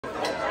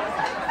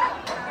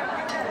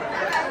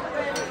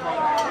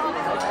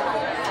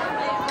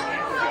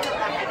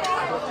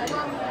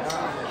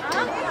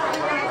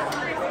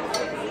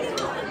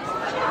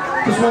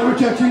while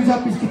Richard tunes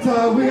up his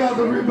guitar, we are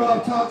the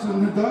Rhubarb Tarts,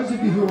 and those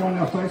of you who are on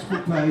our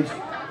Facebook page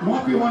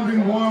might be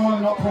wondering why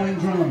I'm not playing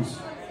drums.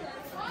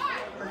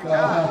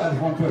 There's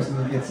one person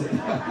that gets it.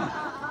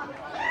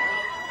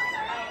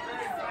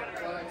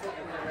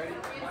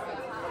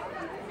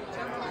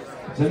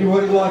 Does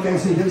anybody like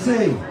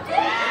AC/DC?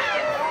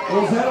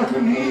 What was that? I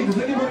couldn't hear. Does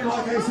anybody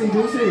like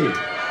AC/DC?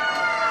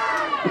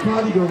 The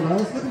party girl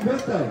does. Happy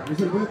birthday.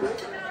 Was it a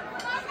birthday?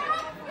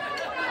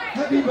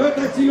 Happy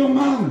birthday to your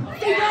mum.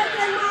 Happy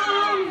birthday,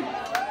 Mum.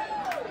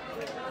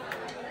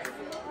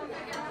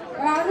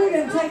 Alright, we're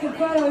going to take a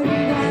photo of you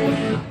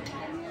guys.